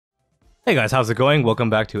Hey guys, how's it going?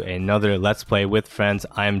 Welcome back to another Let's Play with friends.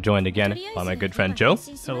 I am joined again by my good friend Joe.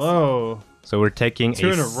 Hello. So we're taking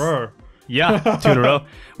Two in a row. Yeah, two in a row.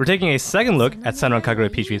 We're taking a second look at Senran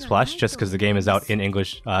Kagura Peach Splash just because the game is out in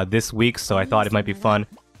English this week, so I thought it might be fun.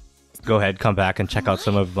 Go ahead, come back and check out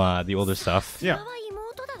some of the older stuff. Yeah.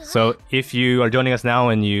 So if you are joining us now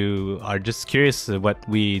and you are just curious of what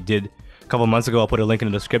we did a couple months ago, I'll put a link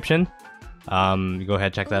in the description. Go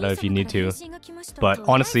ahead, check that out if you need to. But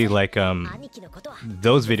honestly, like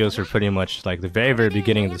those videos are pretty much like the very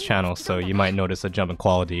beginning of this channel, so you might notice a jump in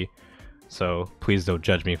quality. So please don't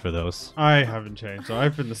judge me for those. I haven't changed. So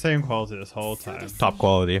I've been the same quality this whole time. Top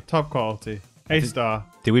quality. Top quality. A star.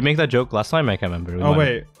 Did we make that joke last time? I can't remember. Oh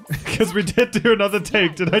wait, because we did do another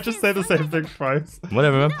take. Did I just say the same thing twice?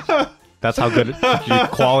 Whatever, man. That's how good your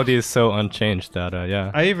quality is, so unchanged that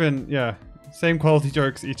yeah. Same quality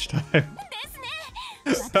jokes each time.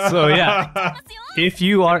 So yeah, if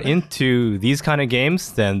you are into these kind of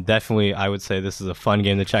games, then definitely I would say this is a fun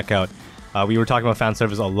game to check out. We were talking about fan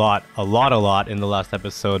service a lot in the last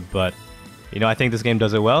episode, but you know, I think this game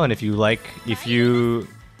does it well, and if you're into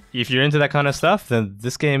that kind of stuff, then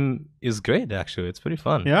this game is great. Actually, it's pretty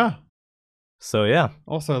fun. Yeah. So yeah.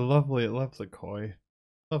 Also, lovely koi,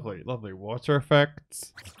 lovely water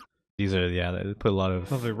effects. These are they put a lot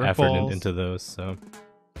of Lovely effort into those.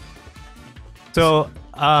 So, do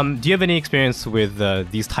you have any experience with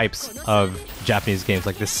these types of Japanese games,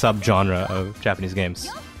 like this subgenre of Japanese games?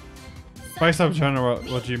 By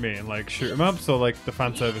subgenre, what do you mean? Like shoot 'em ups or like the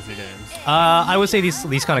fan servicey games? I would say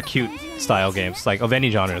these kind of cute style games, like of any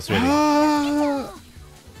genres, really. I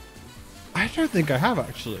don't think I have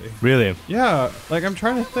actually. Really? Yeah, like I'm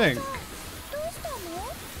trying to think.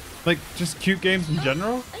 Like just cute games in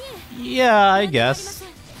general? Yeah, I guess.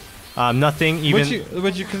 Nothing even.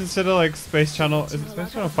 Would you consider like Space Channel? Is it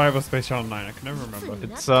Space Channel 5 or Space Channel 9? I can never remember.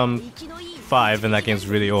 It's 5, and that game's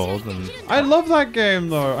really old. And I love that game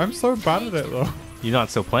though. I'm so bad at it though. You're not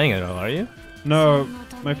still playing it, are you? No,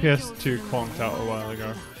 my PS2 conked out a while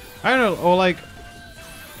ago. I don't know, or like,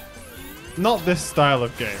 not this style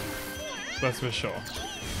of game. That's for sure.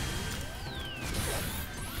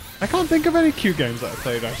 I can't think of any cute games that I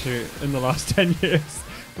played actually in the last 10 years.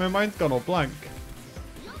 My mind's gone all blank.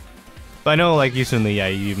 But I know, like, recently,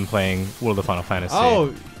 you've been playing World of Final Fantasy.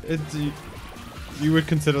 Oh, you would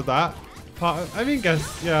consider that part? I mean, I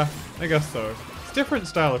guess so. It's different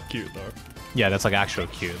style of cute though. Yeah, that's like actual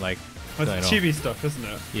cute, like. It's chibi stuff, isn't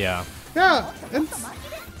it? Yeah. Yeah, it's.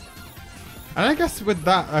 And I guess with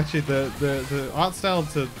that, actually, the art style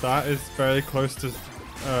to that is very close to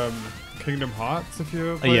Kingdom Hearts. If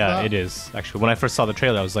you played that. It is actually. When I first saw the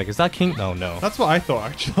trailer, I was like, "Is that King?" No. That's what I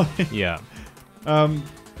thought actually. Yeah.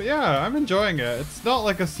 But yeah, I'm enjoying it. It's not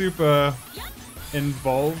like a super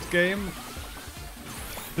involved game,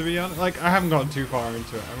 to be honest. Like, I haven't gotten too far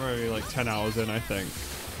into it. I'm only like 10 hours in, I think.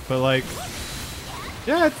 But like,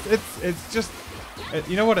 yeah, it's just,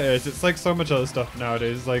 you know what it is? It's like so much other stuff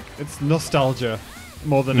nowadays. Like, it's nostalgia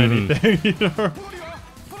more than anything, you know?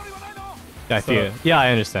 Yeah, I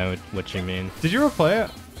understand what you mean. Did you ever play it?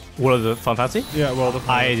 World of Final Fantasy? Yeah, World of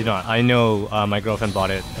Final Fantasy. I did not. I know my girlfriend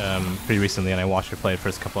bought it pretty recently, and I watched her play it for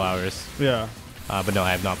the first couple hours. Yeah. But no,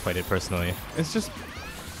 I have not played it personally. It's just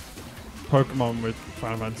Pokemon with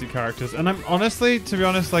Final Fantasy characters. And I'm honestly, to be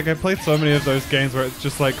honest, like I played so many of those games where it's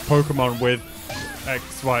just like Pokemon with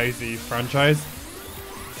XYZ franchise.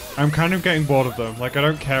 I'm kind of getting bored of them. Like I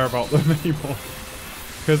don't care about them anymore.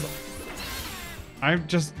 Because I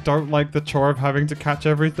just don't like the chore of having to catch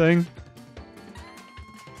everything.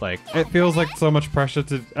 Like, it feels like so much pressure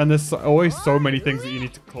to, and there's always so many things that you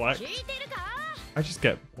need to collect. I just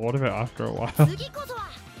get bored of it after a while.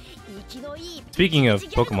 Speaking of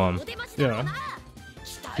Pokemon, Yeah.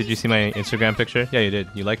 did you see my Instagram picture? Yeah, you did.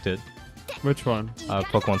 You liked it. Which one?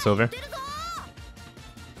 Pokemon Silver.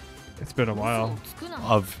 It's been a while.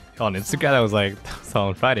 On Instagram, I was like, that's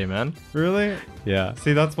on Friday, man. Really? Yeah.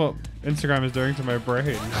 See, that's what Instagram is doing to my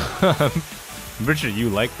brain. I'm pretty sure you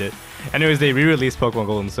liked it. Anyways, they re-released Pokemon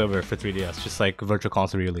Gold and Silver for 3DS, just like virtual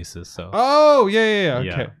console re-releases. So. Oh yeah.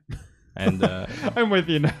 Okay. And I'm with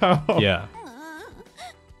you now. Yeah.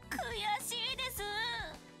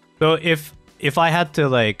 So if I had to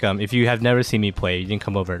like if you have never seen me play, you didn't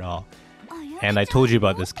come over at all, and I told you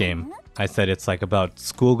about this game, I said it's like about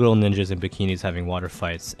schoolgirl ninjas in bikinis having water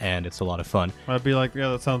fights, and it's a lot of fun. I'd be like, yeah,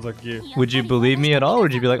 that sounds like you. Would you believe me at all, or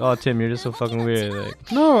would you be like, oh Tim, you're just so fucking weird?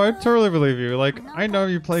 Like, no, I totally believe you. Like, I know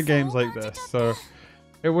you play games like this, so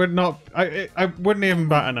it would not. I wouldn't even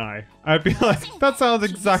bat an eye. I'd be like, that sounds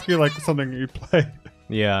exactly like something you play.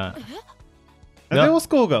 Yeah. And they're all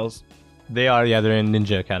schoolgirls. They are, yeah, they're in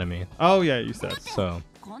Ninja Academy. Oh yeah, you said. So.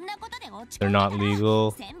 they're not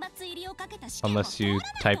legal unless you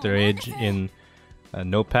type their age in a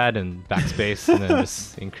notepad and backspace and then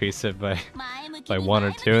just increase it by 1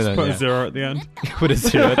 or 2. And then, Put a 0 at the end. Put a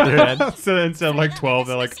 0 at their end. So instead of like 12,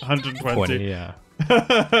 they're like 120. 20, yeah.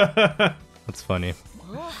 That's funny.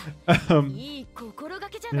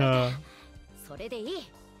 Yeah.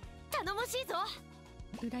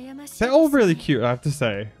 They're all really cute, I have to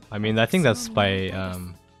say. I mean, I think that's by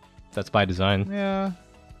design. Yeah,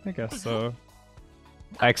 I guess so.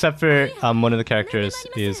 Except for one of the characters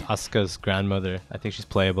is Asuka's grandmother. I think she's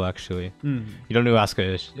playable actually. You don't know who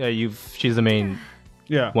Asuka is. Yeah, she's the main.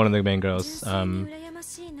 Yeah. One of the main girls.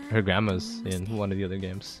 Her grandma's in one of the other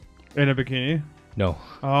games. In a bikini? No.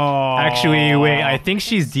 Oh. Actually, wait. I think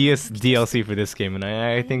she's DLC for this game, and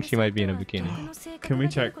I think she might be in a bikini. Can we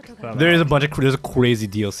check that There's out? there's a crazy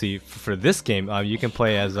DLC for this game. You can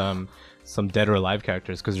play as some Dead or Alive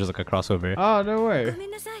characters because there's like a crossover. Oh, no way.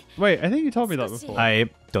 Wait, I think you told me that before. I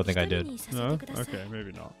don't think I did. No? Okay,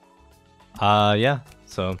 maybe not. Yeah.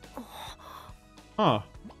 So. Huh.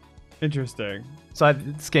 Interesting. So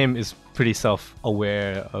this game is pretty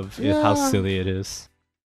self-aware of how silly it is.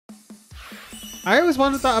 I always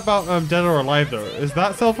wondered that about Dead or Alive though. Is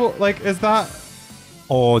that is that...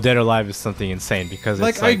 Oh, Dead or Alive is something insane because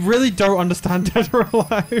it's I really don't understand Dead or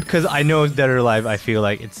Alive. Because I know Dead or Alive, I feel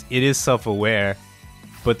like it is self-aware,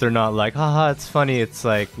 but they're not like, haha, it's funny. It's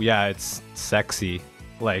like, yeah, it's sexy.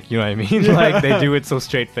 Like, you know what I mean? Yeah. Like, they do it so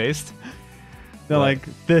straight-faced. They're like,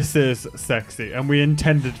 this is sexy, and we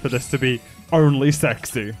intended for this to be only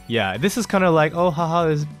sexy. Yeah, this is kind of like, oh, haha,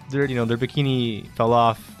 their bikini fell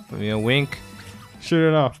off, wink. Shoot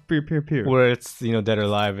it off. Pew, pew, pew. Where it's, Dead or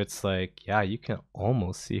Alive, it's like, yeah, you can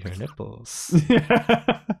almost see her nipples.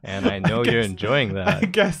 And I know you're enjoying that. I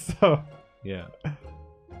guess so. Yeah.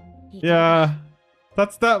 Yeah.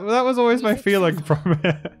 That was always my feeling from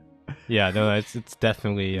it. Yeah, no, it's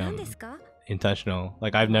definitely intentional.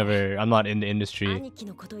 Like, I'm not in the industry,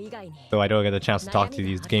 so I don't get the chance to talk to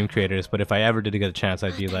these game creators, but if I ever did get a chance,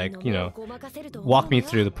 I'd be like, walk me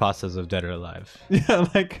through the process of Dead or Alive. Yeah,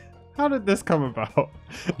 like, how did this come about?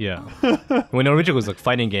 Yeah. When originally it was like a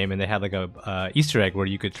fighting game and they had like a Easter egg where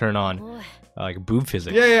you could turn on like boob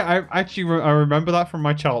physics. Yeah, I actually I remember that from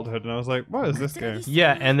my childhood and I was like, what is this game?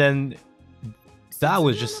 Yeah, and then that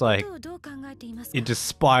was just like, it just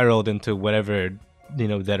spiraled into whatever,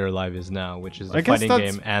 Dead or Alive is now, which is a fighting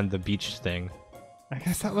game and the beach thing. I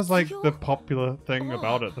guess that was like the popular thing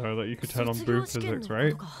about it though, that you could turn on boob physics,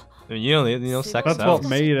 right? I mean, sex That's sells. what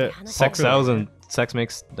made it Sex popular. sells and sex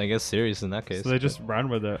makes, I guess, serious in that case. So they just ran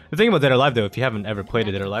with it. The thing about Dead or Alive though, if you haven't ever played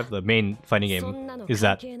Dead or Alive, the main fighting game is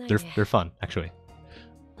that they're fun, actually.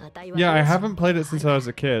 Yeah, I haven't played it since I was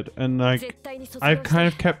a kid, and like I've kind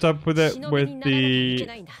of kept up with it with the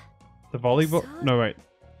volleyball. No, wait.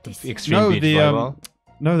 Extreme Beach Volleyball.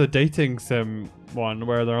 No, the dating sim one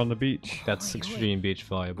where they're on the beach. That's Extreme Beach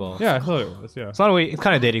Volleyball. Yeah, I thought it was. Yeah. It's not a way. It's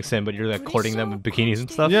kind of dating sim, but you're like courting them with bikinis and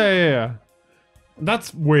stuff. Yeah.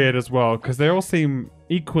 That's weird as well because they all seem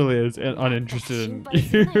equally as uninterested in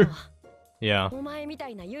you. Yeah.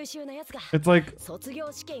 It's like, I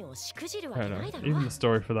don't know. Even the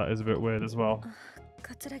story for that is a bit weird as well.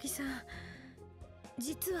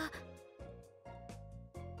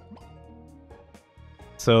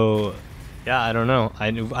 So, yeah, I don't know.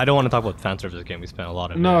 I don't want to talk about fan service game. We spent a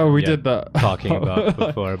lot of we did that talking about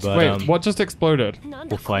before, but wait, what just exploded?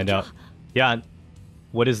 We'll find out. Yeah.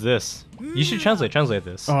 What is this? You should translate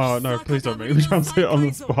this. Oh no, please don't make me translate on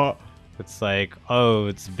the spot. It's like, oh,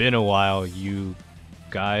 it's been a while, you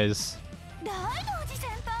guys.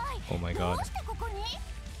 Oh my god.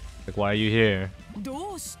 Like, why are you here?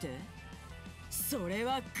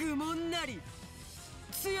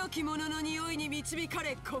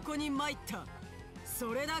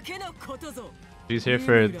 She's here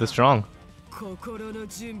for the strong.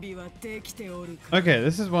 Okay,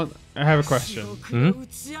 this is one. I have a question.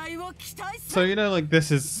 So like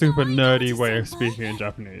this is super nerdy way of speaking in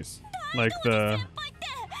Japanese, like the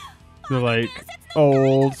like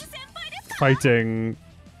old fighting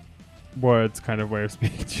words kind of way of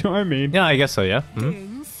speaking. Do you know what I mean? Yeah, I guess so. Yeah.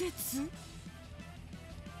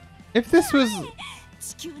 If this was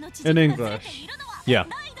in English, yeah,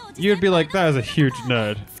 you'd be like, that is a huge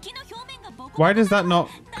nerd. Why does that not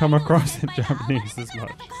come across in Japanese as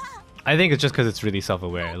much? I think it's just because it's really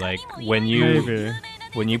self-aware. Like when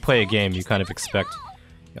you play a game, you kind of expect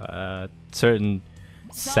a certain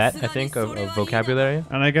set, I think, of vocabulary.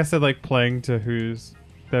 And I guess they're like playing to who's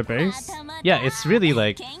their base. Yeah, it's really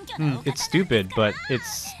like it's stupid, but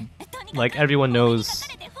it's like everyone knows,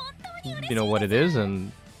 what it is,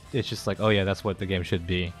 and it's just like, oh yeah, that's what the game should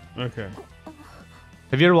be. Okay.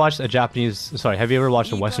 Have you ever watched a Japanese? Sorry, have you ever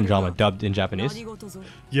watched a Western drama dubbed in Japanese?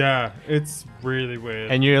 Yeah, it's really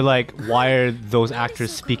weird. And you're like, why are those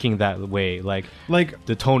actors speaking that way? Like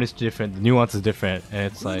the tone is different, the nuance is different,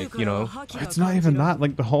 and it's like, you know, it's not even that.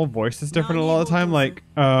 Like the whole voice is different a lot of the time. Like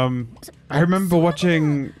I remember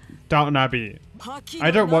watching Downton Abbey.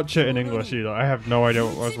 I don't watch it in English either. I have no idea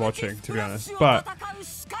what I was watching, to be honest. But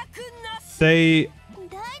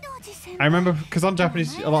I remember because on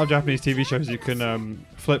a lot of Japanese TV shows, you can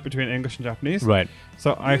flip between English and Japanese. right.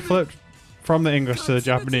 So I flipped from the English to the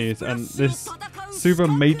Japanese, and this super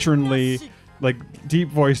matronly, like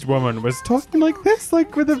deep-voiced woman was talking like this,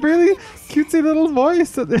 like with a really cutesy little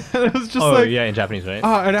voice. And it was just like, yeah, in Japanese, right?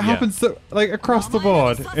 and it happens so like across the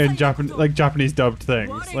board in Japanese dubbed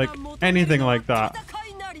things, like anything like that.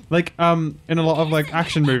 Like in a lot of like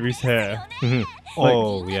action movies here. Mm-hmm.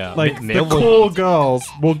 Oh yeah, like the cool girls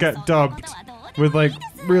will get dubbed with like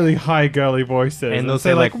really high girly voices, and they'll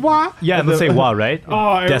say like "Wa." Yeah, and they'll say "wa," right?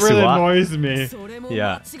 Oh, it really annoys me.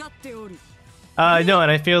 Yeah. No,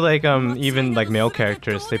 and I feel like even like male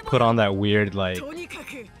characters, they put on that weird like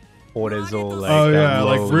orezo,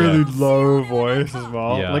 like like really low voice as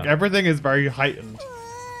well. Yeah. Like everything is very heightened,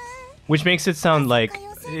 which makes it sound like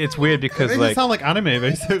it's weird because it makes it sound like anime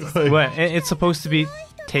basically. Well, it's supposed to be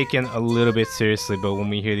taken a little bit seriously, but when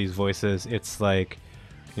we hear these voices, it's like,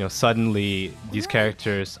 you know, suddenly these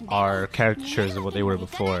characters are caricatures of what they were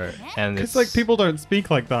before, and it's like people don't speak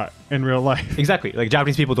like that in real life. Exactly, like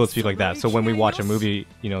Japanese people don't speak like that. So when we watch a movie,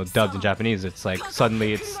 you know, dubbed in Japanese, it's like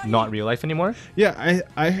suddenly it's not real life anymore. Yeah,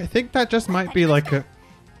 I think that just might be like a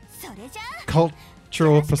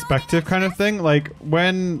cultural perspective kind of thing. Like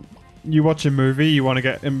when you watch a movie, you want to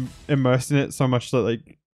get immersed in it so much that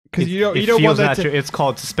like. Because you don't want that it's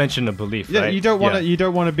called suspension of belief, yeah, right? You don't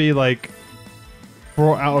want to be like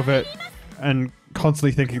brought out of it and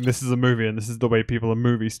constantly thinking this is a movie and this is the way people in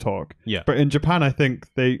movies talk. Yeah. But in Japan, I think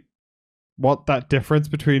they want that difference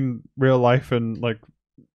between real life and like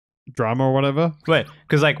drama or whatever. Right.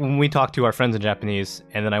 Because like when we talk to our friends in Japanese,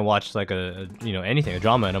 and then I watch like a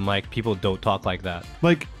drama, and I'm like, people don't talk like that.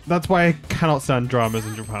 Like that's why I cannot stand dramas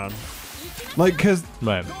in Japan. Like because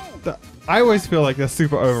right. I always feel like they're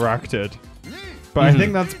super overacted. But I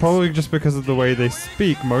think that's probably just because of the way they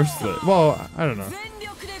speak most of it. Well, I don't know.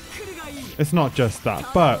 It's not just that,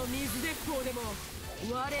 but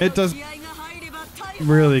it does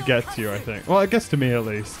really get to you, I think. Well, it gets to me at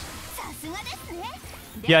least.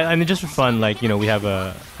 Yeah, I mean, just for fun, like, you know, we have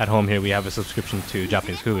at home here, we have a subscription to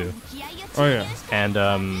Japanese Hulu. Oh, yeah. And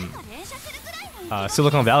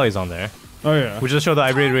Silicon Valley is on there. Oh, yeah. Which is a show that I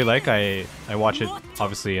really, really like. I watch it,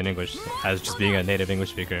 obviously, in English, as just being a native English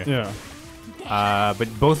speaker. Yeah. But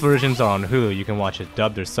both versions are on Hulu. You can watch it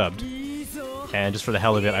dubbed or subbed. And just for the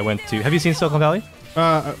hell of it, I went to... Have you seen Silicon Valley?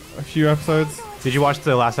 A few episodes. Did you watch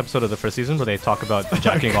the last episode of the first season where they talk about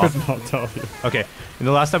jacking off? I could not tell you. Okay. In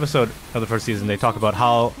the last episode of the first season, they talk about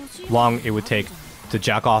how long it would take to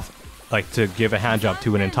jack off, like to give a hand job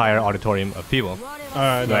to an entire auditorium of people. No,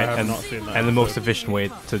 right? I have not seen that. And the most efficient way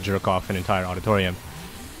to jerk off an entire auditorium.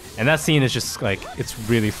 And that scene is just like, it's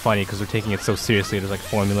really funny because they're taking it so seriously. There's like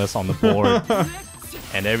formulas on the board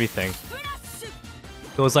and everything.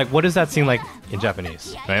 So it's like, what is that scene like in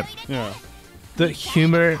Japanese, right? Yeah. The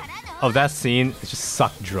humor of that scene is just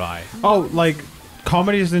sucked dry. Oh, like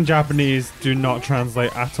comedies in Japanese do not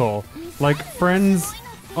translate at all. Like Friends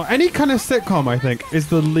or any kind of sitcom, I think, is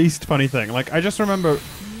the least funny thing. Like I just remember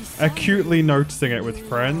acutely noticing it with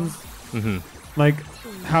Friends. Mm-hmm. Like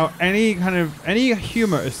how any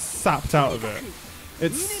humor is sapped out of it.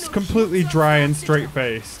 It's completely dry and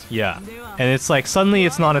straight-faced. Yeah, and it's like suddenly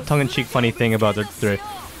it's not a tongue-in-cheek funny thing about their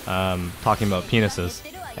talking about penises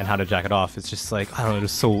and how to jack it off. It's just like, I don't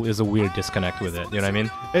know, there's a weird disconnect with it. You know what I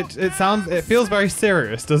mean? It feels very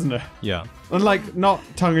serious, doesn't it? Yeah. And like not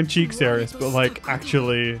tongue-in-cheek serious, but like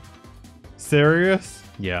actually serious.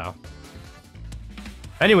 Yeah.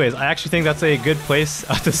 Anyways, I actually think that's a good place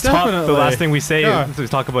to stop. Definitely. The last thing we say to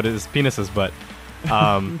talk about is penises, but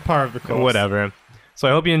part of the course. Whatever. So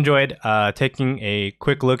I hope you enjoyed taking a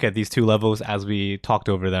quick look at these two levels as we talked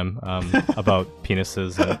over them about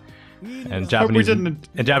penises and Japanese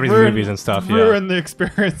movies and stuff. Ruin the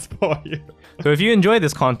experience for you. So if you enjoyed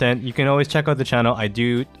this content, you can always check out the channel. I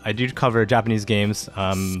do cover Japanese games,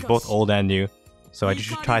 both old and new. So I just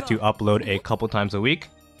try to upload a couple times a week.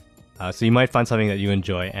 So you might find something that you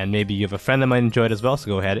enjoy, and maybe you have a friend that might enjoy it as well, so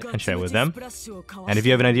go ahead and share it with them. And if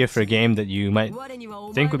you have an idea for a game that you might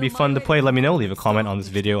think would be fun to play, let me know. Leave a comment on this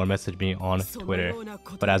video or message me on Twitter.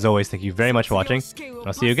 But as always, thank you very much for watching, and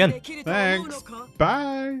I'll see you again. Thanks.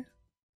 Bye.